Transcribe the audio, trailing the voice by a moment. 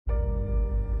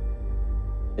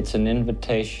It's an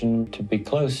invitation to be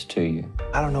close to you.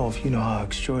 I don't know if you know how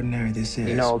extraordinary this is.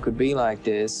 You know, it could be like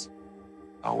this.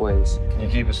 Always. Can you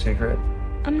keep a secret?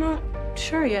 I'm not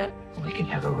sure yet. We can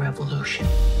have a revolution.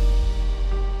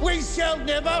 We shall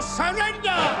never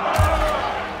surrender!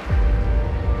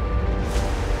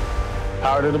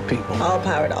 Power to the people. All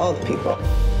power to all the people.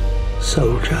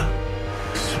 Soldier.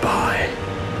 Spy.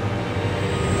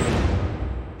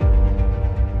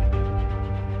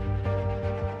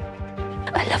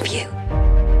 I love you.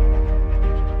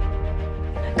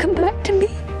 Come back to me.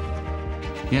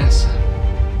 Yes.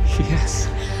 Yes.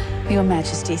 Your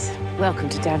Majesties, welcome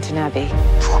to Downton Abbey.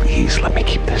 Please let me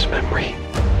keep this memory.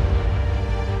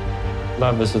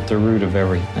 Love is at the root of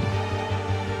everything.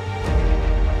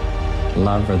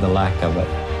 Love or the lack of it.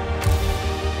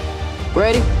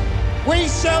 Ready? We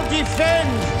shall defend,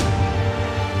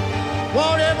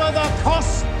 whatever the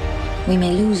cost. We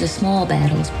may lose the small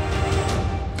battles,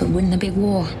 but win the big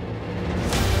war.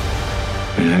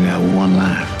 I got one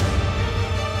life.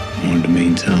 I wanted to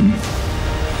mean something.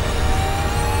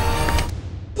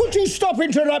 Would you stop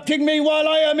interrupting me while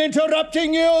I am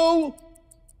interrupting you?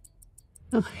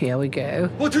 Oh, here we go.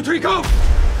 1, 2, 3, go!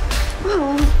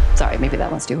 Oh. Sorry, maybe that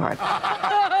one's too hard.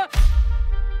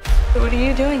 What are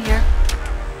you doing here?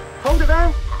 Hold it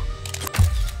down.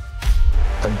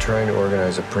 I'm trying to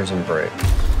organize a prison break.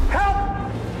 Help!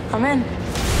 I'm in.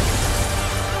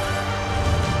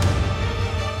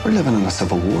 We're living in a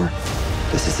civil war.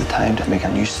 This is the time to make a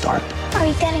new start. Are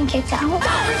we getting kicked out?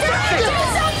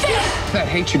 That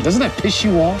hatred, doesn't that piss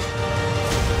you off?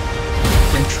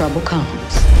 When trouble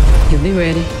comes, you'll be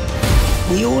ready.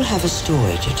 We all have a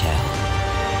story to tell.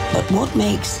 But what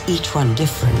makes each one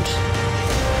different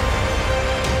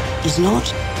is not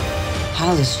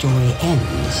how the story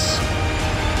ends,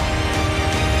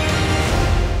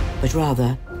 but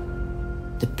rather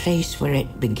the place where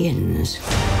it begins.